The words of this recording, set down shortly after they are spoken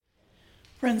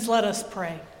Friends, let us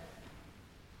pray.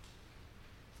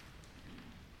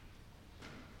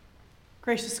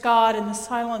 Gracious God, in the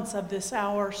silence of this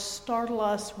hour, startle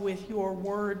us with your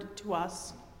word to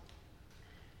us.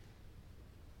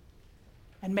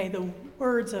 And may the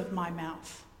words of my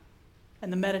mouth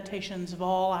and the meditations of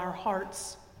all our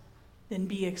hearts then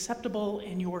be acceptable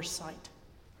in your sight.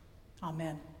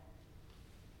 Amen.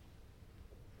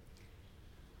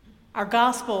 Our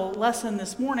gospel lesson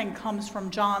this morning comes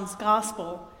from John's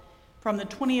gospel, from the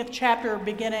 20th chapter,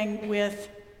 beginning with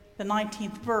the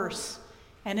 19th verse.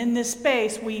 And in this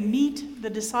space, we meet the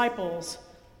disciples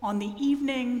on the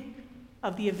evening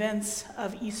of the events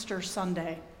of Easter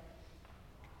Sunday.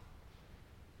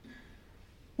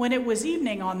 When it was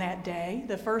evening on that day,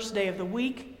 the first day of the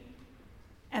week,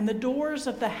 and the doors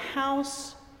of the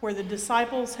house where the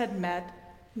disciples had met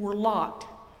were locked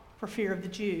for fear of the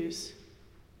Jews,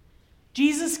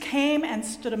 Jesus came and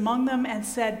stood among them and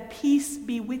said, "Peace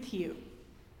be with you."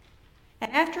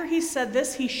 And after he said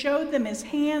this, he showed them his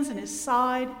hands and his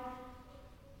side.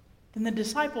 Then the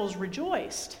disciples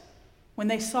rejoiced when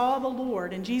they saw the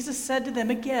Lord. And Jesus said to them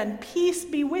again, "Peace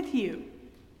be with you.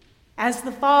 As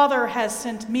the Father has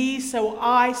sent me, so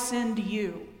I send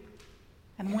you."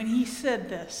 And when he said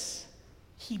this,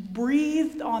 he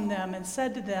breathed on them and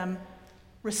said to them,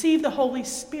 "Receive the Holy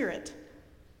Spirit.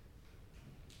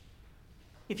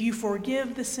 If you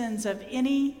forgive the sins of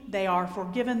any, they are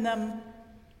forgiven them.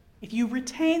 If you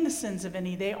retain the sins of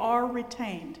any, they are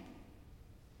retained."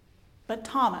 But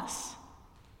Thomas,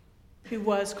 who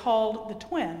was called the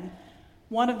twin,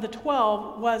 one of the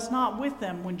 12, was not with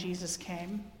them when Jesus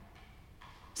came.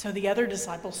 So the other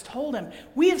disciples told him,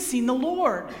 "We have seen the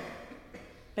Lord."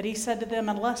 But he said to them,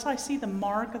 "Unless I see the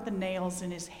mark of the nails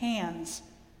in his hands,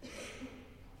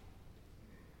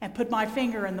 and put my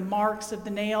finger in the marks of the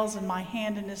nails and my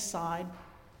hand in his side,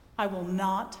 I will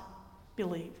not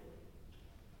believe."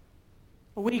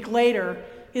 A week later,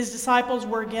 his disciples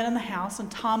were again in the house,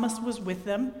 and Thomas was with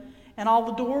them. And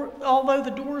although the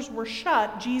doors were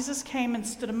shut, Jesus came and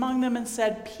stood among them and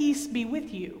said, "Peace be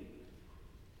with you."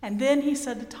 And then he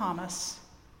said to Thomas,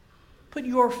 "Put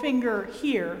your finger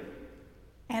here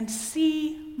and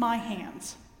see my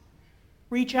hands.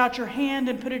 Reach out your hand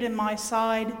and put it in my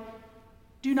side.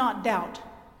 Do not doubt,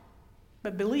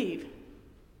 but believe."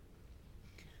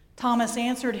 Thomas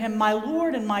answered him, "My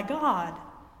Lord and my God."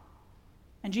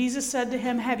 And Jesus said to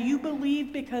him, "Have you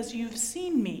believed because you've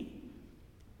seen me?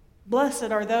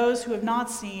 Blessed are those who have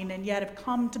not seen and yet have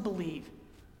come to believe."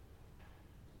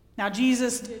 Now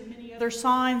Jesus did many other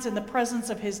signs in the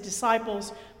presence of his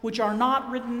disciples, which are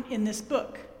not written in this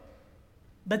book.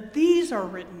 But these are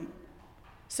written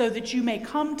so that you may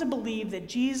come to believe that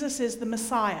Jesus is the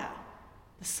Messiah,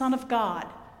 the Son of God,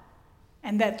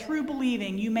 and that through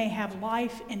believing you may have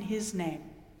life in his name.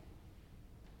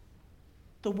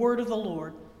 The word of the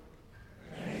Lord.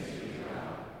 Thanks be to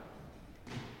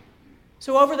God.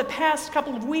 So over the past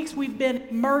couple of weeks, we've been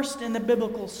immersed in the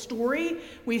biblical story.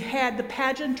 We've had the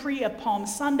pageantry of Palm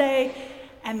Sunday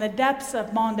and the depths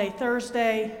of Maundy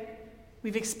Thursday.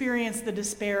 We've experienced the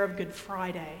despair of Good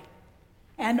Friday.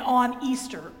 And on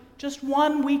Easter, just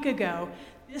 1 week ago,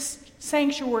 this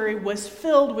sanctuary was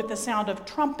filled with the sound of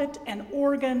trumpet and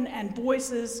organ and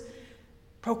voices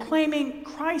proclaiming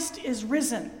Christ is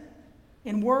risen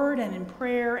in word and in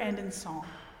prayer and in song.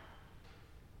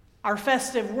 Our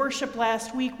festive worship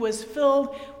last week was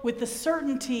filled with the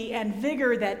certainty and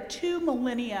vigor that 2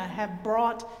 millennia have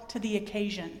brought to the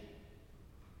occasion.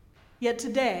 Yet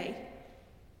today,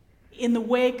 in the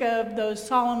wake of those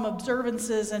solemn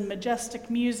observances and majestic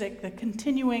music, the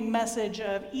continuing message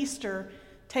of Easter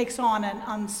takes on an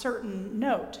uncertain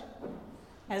note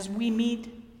as we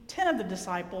meet 10 of the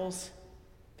disciples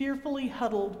fearfully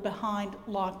huddled behind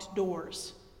locked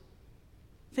doors,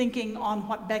 thinking on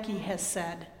what Becky has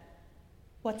said,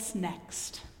 what's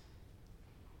next?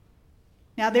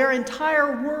 Now their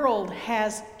entire world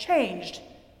has changed.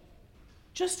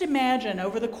 Just imagine,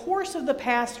 over the course of the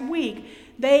past week,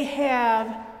 they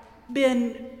have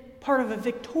been part of a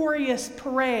victorious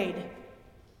parade.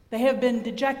 They have been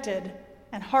dejected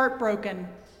and heartbroken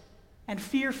and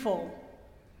fearful,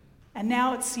 and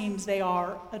now it seems they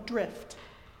are adrift.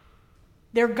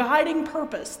 Their guiding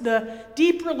purpose, the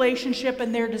deep relationship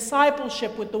and their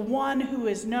discipleship with the one who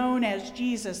is known as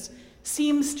Jesus,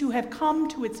 seems to have come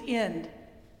to its end.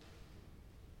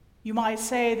 You might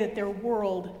say that their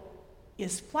world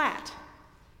is flat.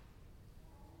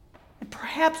 And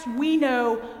perhaps we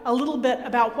know a little bit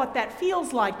about what that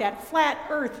feels like, that flat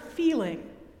earth feeling.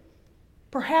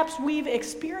 Perhaps we've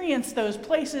experienced those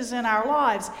places in our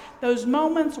lives, those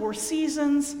moments or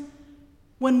seasons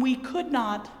when we could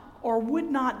not or would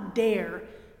not dare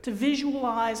to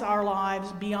visualize our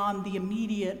lives beyond the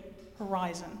immediate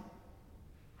horizon.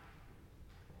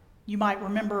 You might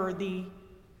remember the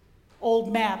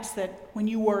old maps that when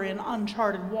you were in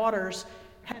uncharted waters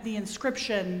had the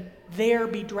inscription, "There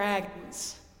be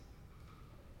dragons."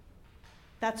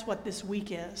 That's what this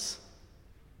week is,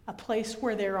 a place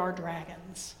where there are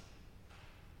dragons.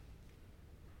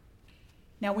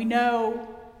 Now we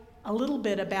know a little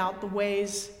bit about the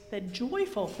ways that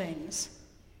joyful things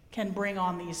can bring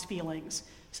on these feelings.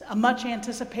 A much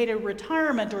anticipated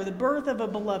retirement or the birth of a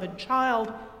beloved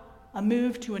child, a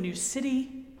move to a new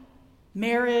city,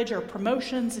 marriage or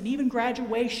promotions, and even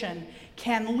graduation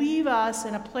can leave us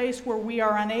in a place where we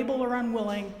are unable or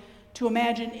unwilling to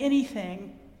imagine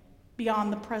anything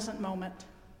beyond the present moment.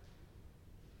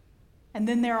 And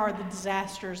then there are the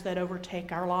disasters that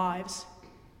overtake our lives.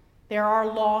 There are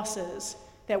losses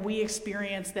that we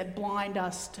experience that blind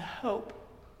us to hope.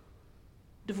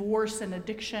 Divorce and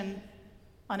addiction,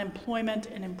 unemployment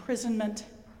and imprisonment,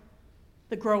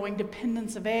 the growing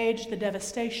dependence of age, the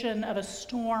devastation of a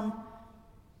storm,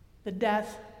 the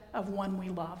death of one we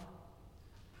love.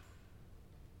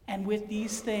 And with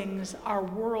these things, our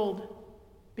world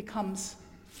becomes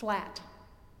flat.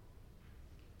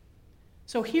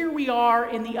 So here we are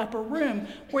in the upper room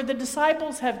where the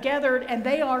disciples have gathered and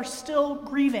they are still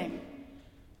grieving.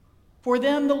 For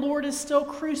them, the Lord is still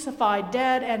crucified,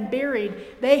 dead, and buried.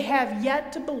 They have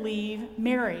yet to believe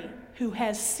Mary, who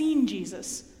has seen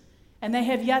Jesus. And they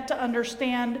have yet to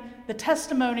understand the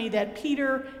testimony that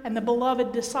Peter and the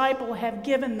beloved disciple have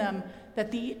given them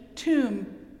that the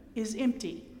tomb is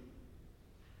empty.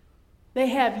 They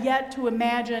have yet to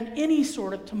imagine any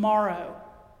sort of tomorrow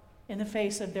in the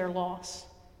face of their loss.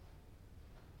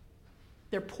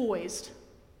 They're poised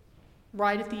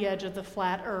right at the edge of the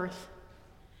flat earth.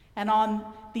 And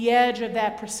on the edge of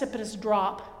that precipitous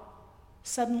drop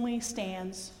suddenly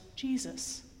stands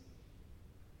Jesus.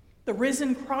 The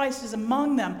risen Christ is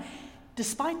among them,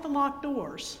 despite the locked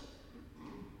doors.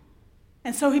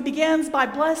 And so he begins by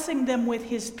blessing them with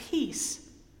his peace.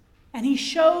 And he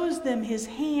shows them his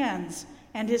hands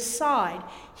and his side.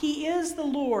 He is the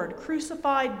Lord,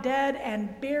 crucified, dead,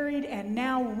 and buried, and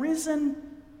now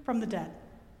risen from the dead.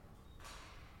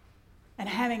 And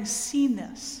having seen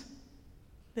this,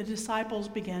 the disciples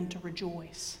begin to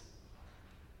rejoice.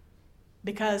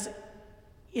 Because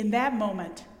in that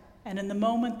moment, and in the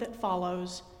moment that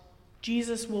follows,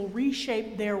 Jesus will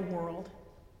reshape their world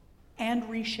and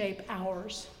reshape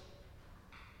ours.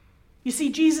 You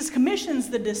see, Jesus commissions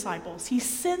the disciples. He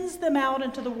sends them out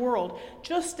into the world,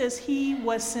 just as he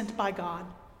was sent by God,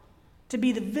 to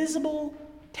be the visible,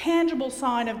 tangible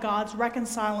sign of God's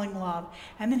reconciling love.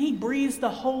 And then he breathes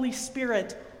the Holy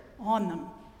Spirit on them,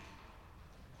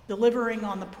 delivering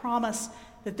on the promise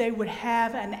that they would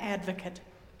have an advocate.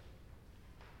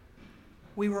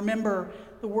 We remember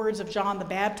the words of John the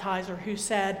Baptizer, who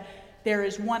said, "There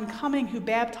is one coming who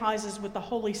baptizes with the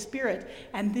Holy Spirit,"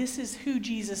 and this is who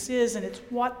Jesus is, and it's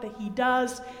what that he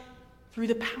does. Through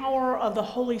the power of the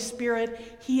Holy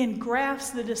Spirit, he engrafts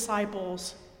the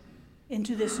disciples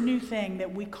into this new thing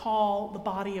that we call the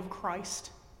body of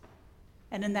Christ.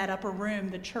 And in that upper room,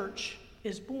 the church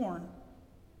is born.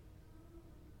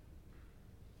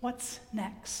 What's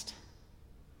next?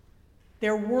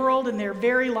 Their world and their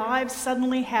very lives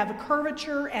suddenly have a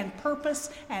curvature and purpose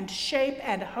and shape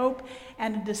and hope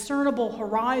and a discernible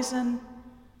horizon,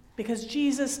 because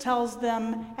Jesus tells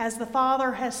them, "As the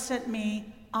Father has sent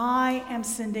me, I am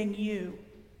sending you."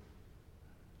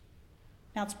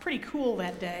 Now, it's pretty cool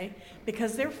that day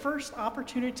because their first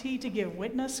opportunity to give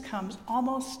witness comes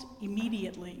almost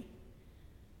immediately.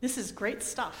 This is great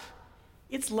stuff.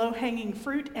 It's low-hanging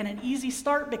fruit and an easy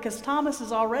start because Thomas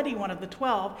is already one of the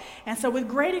 12. And so with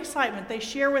great excitement, they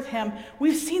share with him,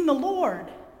 "We've seen the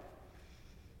Lord."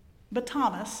 But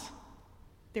Thomas,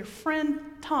 their friend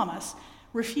Thomas,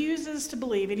 refuses to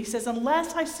believe. And he says,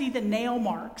 "Unless I see the nail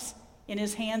marks in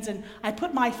his hands and I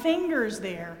put my fingers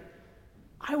there,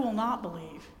 I will not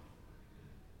believe."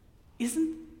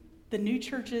 Isn't the New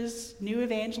Church's new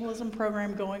evangelism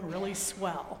program going really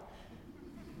swell?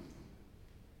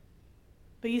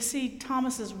 But you see,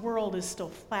 Thomas's world is still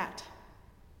flat.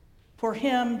 For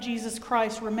him, Jesus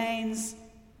Christ remains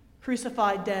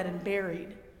crucified, dead, and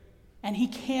buried. And he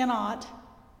cannot,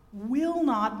 will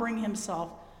not bring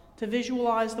himself to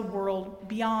visualize the world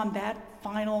beyond that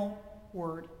final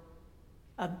word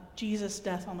of Jesus'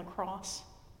 death on the cross.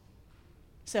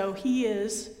 So he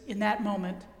is, in that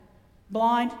moment,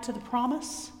 blind to the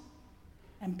promise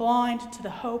and blind to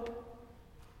the hope,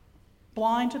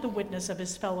 blind to the witness of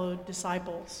his fellow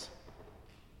disciples.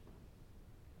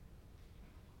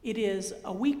 It is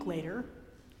a week later,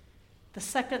 the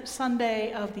second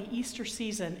Sunday of the Easter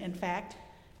season, in fact,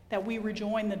 that we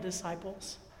rejoin the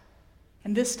disciples.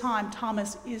 And this time,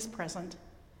 Thomas is present.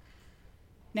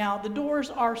 Now, the doors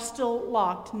are still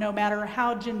locked, no matter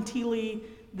how genteelly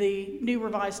the New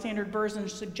Revised Standard Version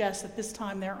suggests that this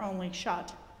time they're only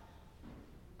shut.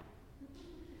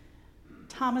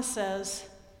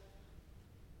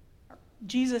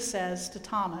 Jesus says to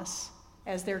Thomas,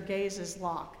 as their gazes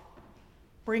lock,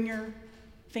 "Bring your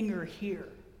finger here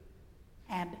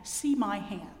and see my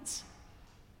hands."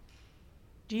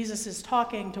 Jesus is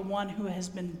talking to one who has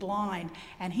been blind,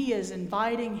 and he is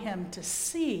inviting him to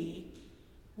see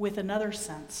with another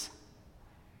sense.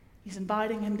 He's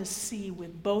inviting him to see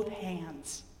with both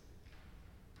hands.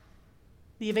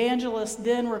 The evangelist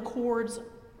then records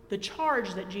the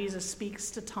charge that Jesus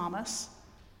speaks to Thomas.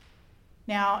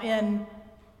 Now, in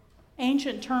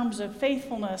ancient terms of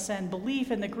faithfulness and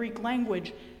belief in the Greek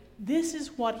language, this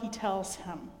is what he tells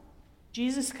him.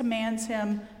 Jesus commands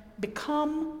him,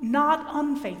 "Become not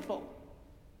unfaithful,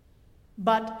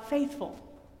 but faithful."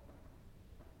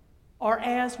 Or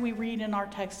as we read in our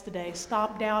text today,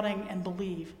 "Stop doubting and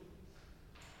believe."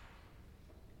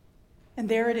 And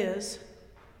there it is.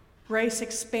 Grace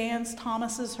expands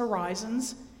Thomas's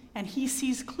horizons, and he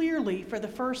sees clearly for the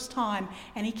first time,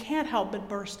 and he can't help but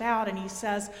burst out, and he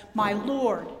says, "My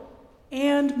Lord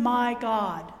and my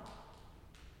God."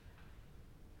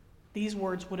 These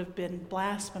words would have been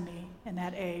blasphemy in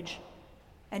that age,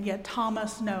 and yet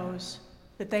Thomas knows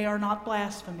that they are not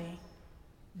blasphemy,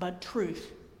 but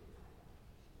truth.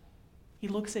 He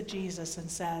looks at Jesus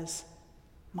and says,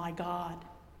 "My God."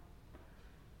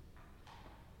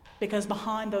 Because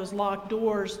behind those locked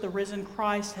doors, the risen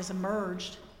Christ has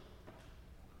emerged.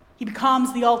 He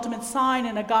becomes the ultimate sign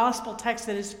in a gospel text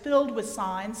that is filled with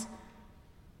signs.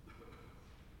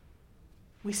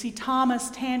 We see Thomas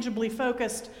tangibly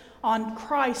focused on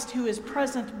Christ who is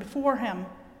present before him,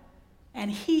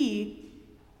 and he,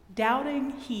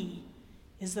 doubting he,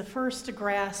 is the first to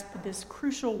grasp this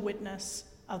crucial witness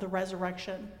of the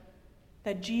resurrection,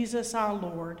 that Jesus our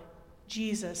Lord,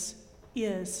 Jesus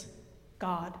is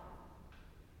God.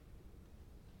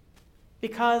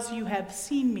 "Because you have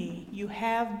seen me, you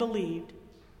have believed,"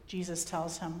 Jesus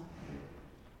tells him.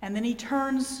 And then he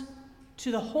turns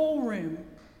to the whole room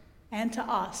and to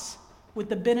us with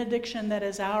the benediction that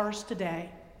is ours today.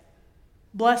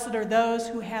 "Blessed are those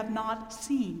who have not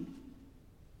seen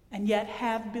and yet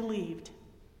have believed."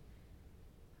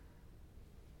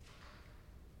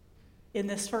 In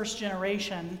this first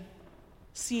generation,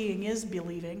 seeing is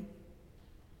believing,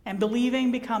 and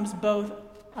believing becomes both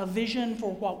a vision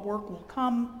for what work will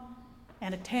come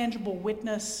and a tangible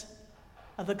witness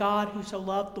of the God who so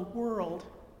loved the world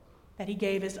that he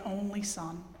gave his only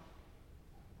Son.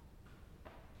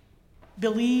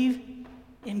 Believe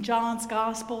in John's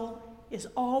gospel is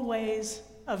always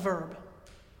a verb.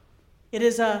 It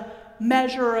is a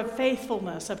measure of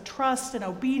faithfulness, of trust and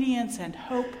obedience and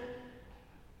hope.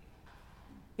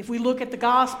 If we look at the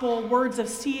gospel, words of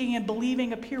seeing and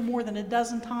believing appear more than a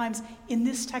dozen times in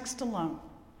this text alone.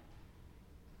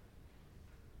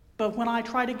 But when I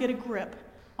try to get a grip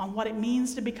on what it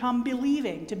means to become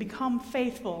believing, to become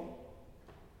faithful,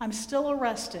 I'm still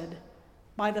arrested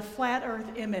by the flat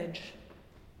earth image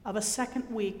of a second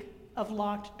week of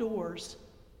locked doors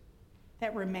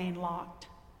that remain locked.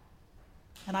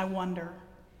 And I wonder,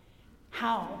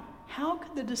 how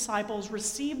could the disciples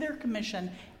receive their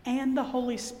commission and the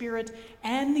Holy Spirit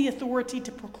and the authority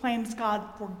to proclaim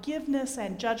God's forgiveness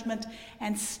and judgment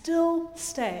and still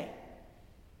stay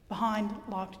behind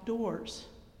locked doors?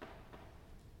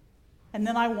 And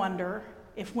then I wonder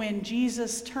if when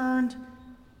Jesus turned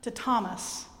to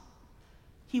Thomas,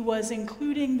 he was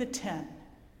including the 10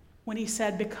 when he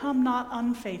said, "Become not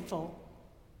unfaithful,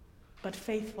 but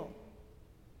faithful."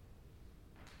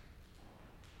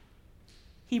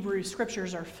 Hebrew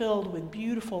scriptures are filled with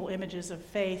beautiful images of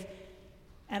faith,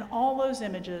 and all those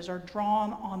images are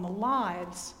drawn on the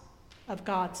lives of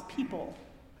God's people.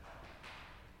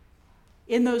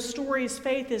 In those stories,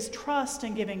 faith is trust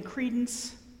and giving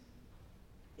credence.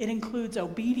 It includes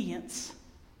obedience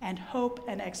and hope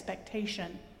and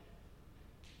expectation.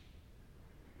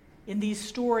 In these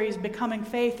stories, becoming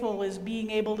faithful is being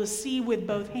able to see with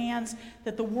both hands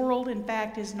that the world, in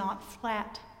fact, is not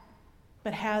flat,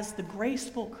 but has the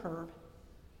graceful curve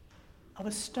of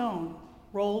a stone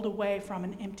rolled away from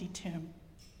an empty tomb.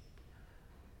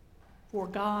 For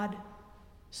God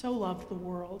so loved the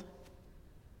world.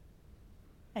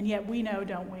 And yet we know,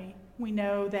 don't we? We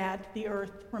know that the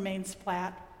earth remains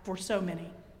flat for so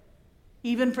many.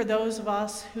 Even for those of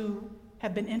us who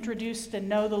have been introduced and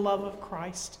know the love of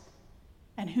Christ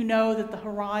and who know that the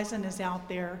horizon is out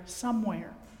there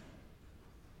somewhere.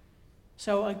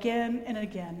 So again and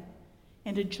again,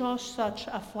 into just such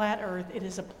a flat earth, it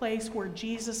is a place where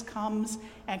Jesus comes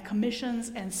and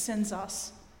commissions and sends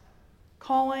us,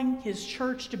 calling his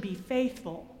church to be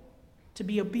faithful, to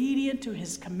be obedient to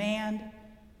his command,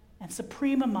 and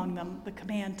supreme among them, the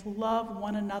command to love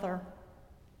one another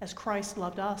as Christ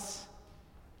loved us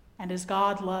and as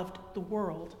God loved the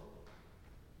world.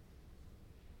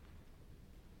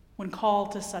 When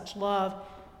called to such love,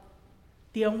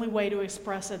 the only way to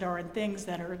express it are in things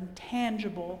that are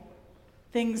intangible,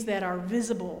 things that are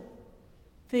visible,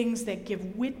 things that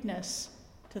give witness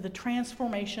to the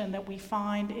transformation that we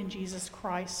find in Jesus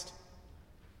Christ.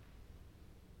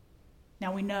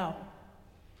 Now we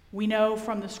know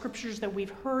from the scriptures that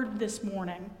we've heard this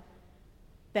morning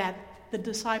that the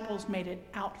disciples made it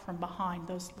out from behind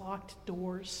those locked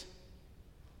doors.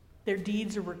 Their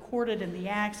deeds are recorded in the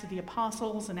Acts of the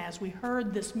Apostles, and as we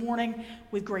heard this morning,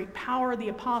 with great power the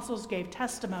apostles gave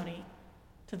testimony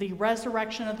to the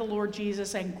resurrection of the Lord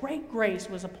Jesus, and great grace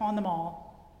was upon them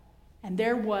all. And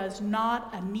there was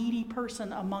not a needy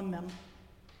person among them,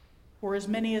 for as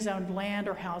many as owned land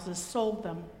or houses sold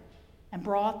them and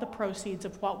brought the proceeds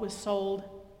of what was sold.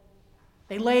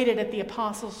 They laid it at the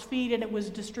apostles' feet, and it was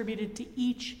distributed to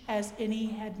each as any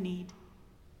had need.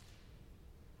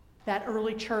 That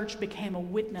early church became a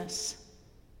witness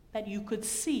that you could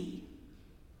see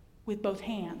with both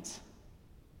hands.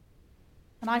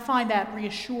 And I find that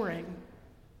reassuring.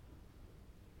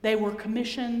 They were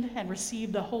commissioned and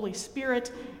received the Holy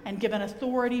Spirit and given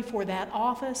authority for that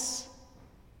office.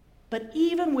 But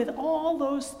even with all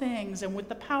those things and with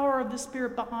the power of the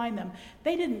Spirit behind them,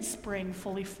 they didn't spring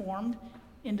fully formed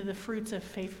into the fruits of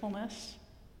faithfulness.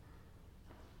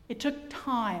 It took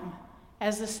time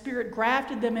as the Spirit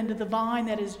grafted them into the vine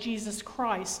that is Jesus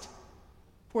Christ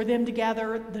for them to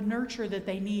gather the nurture that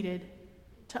they needed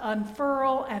to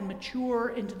unfurl and mature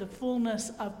into the fullness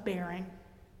of bearing.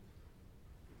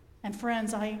 And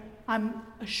friends, I'm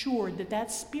assured that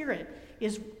that Spirit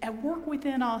is at work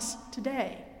within us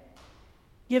today,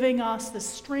 giving us the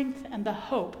strength and the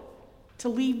hope to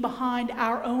leave behind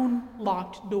our own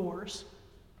locked doors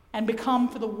and become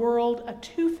for the world a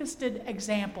two-fisted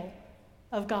example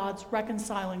of God's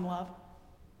reconciling love.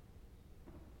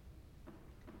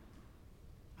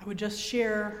 I would just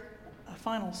share a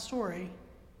final story.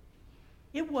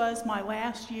 It was my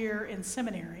last year in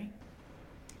seminary,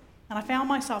 and I found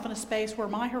myself in a space where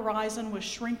my horizon was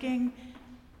shrinking,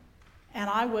 and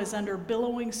I was under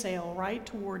billowing sail right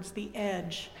towards the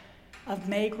edge of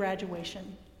May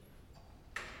graduation.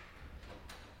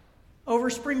 Over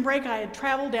spring break, I had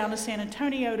traveled down to San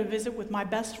Antonio to visit with my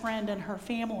best friend and her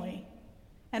family.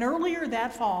 And earlier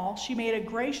that fall, she made a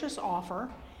gracious offer.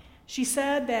 She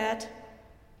said that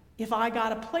if I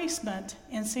got a placement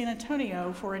in San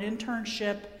Antonio for an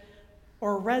internship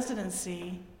or a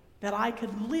residency, that I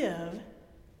could live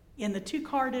in the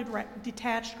two-car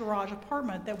detached garage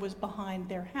apartment that was behind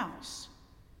their house.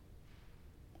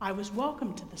 I was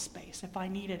welcome to the space if I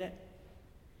needed it.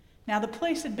 Now, the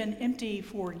place had been empty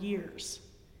for years,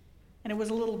 and it was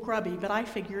a little grubby, but I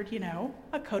figured,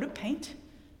 a coat of paint,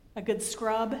 a good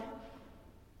scrub,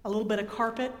 a little bit of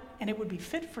carpet, and it would be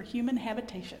fit for human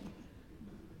habitation.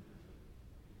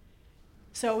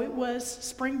 So it was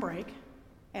spring break,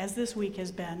 as this week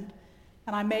has been,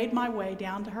 and I made my way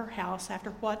down to her house after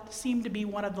what seemed to be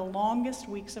one of the longest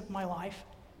weeks of my life.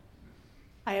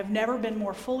 I have never been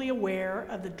more fully aware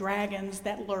of the dragons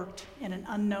that lurked in an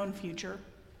unknown future,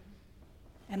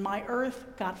 and my earth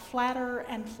got flatter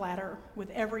and flatter with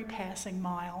every passing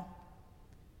mile.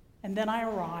 And then I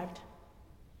arrived,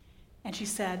 and she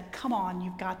said, "Come on,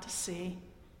 you've got to see."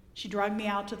 She dragged me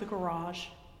out to the garage,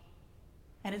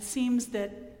 and it seems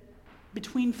that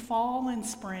between fall and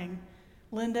spring,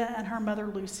 Linda and her mother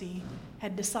Lucy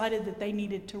had decided that they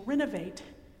needed to renovate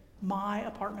my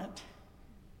apartment.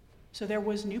 So there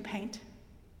was new paint,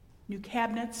 new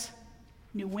cabinets,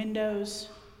 new windows,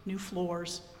 new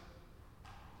floors.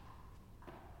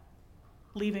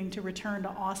 Leaving to return to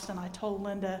Austin, I told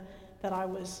Linda that I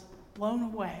was blown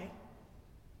away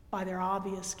by their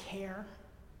obvious care.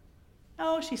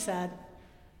 "Oh," she said,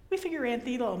 "we figure Aunt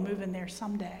Theda will move in there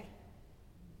someday."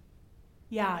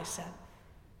 "Yeah," I said.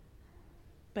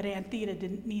 But Aunt Theda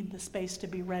didn't need the space to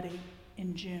be ready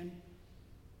in June.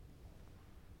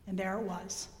 And there it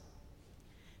was.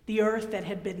 The earth that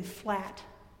had been flat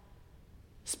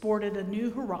sported a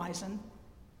new horizon,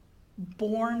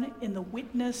 born in the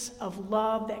witness of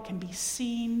love that can be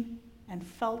seen and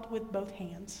felt with both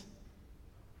hands.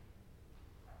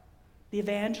 The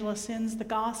evangelist ends the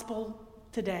gospel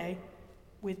today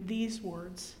with these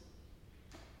words: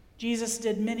 Jesus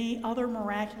did many other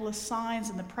miraculous signs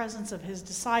in the presence of his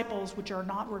disciples, which are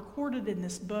not recorded in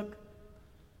this book,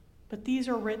 but these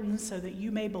are written so that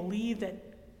you may believe that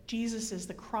Jesus is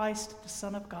the Christ, the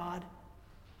Son of God,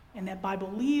 and that by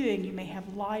believing you may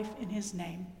have life in his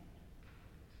name.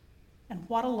 And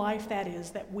what a life that is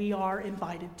that we are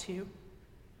invited to.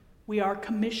 We are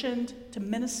commissioned to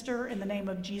minister in the name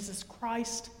of Jesus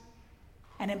Christ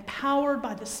and empowered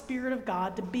by the Spirit of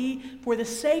God to be, for the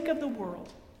sake of the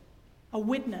world, a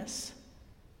witness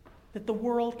that the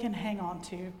world can hang on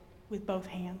to with both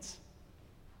hands.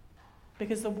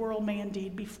 Because the world may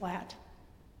indeed be flat.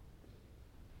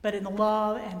 But in the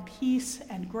love and peace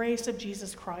and grace of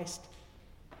Jesus Christ,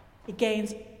 it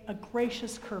gains a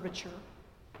gracious curvature,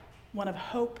 one of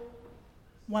hope,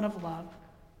 one of love,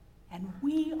 and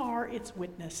we are its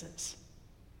witnesses.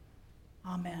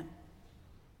 Amen.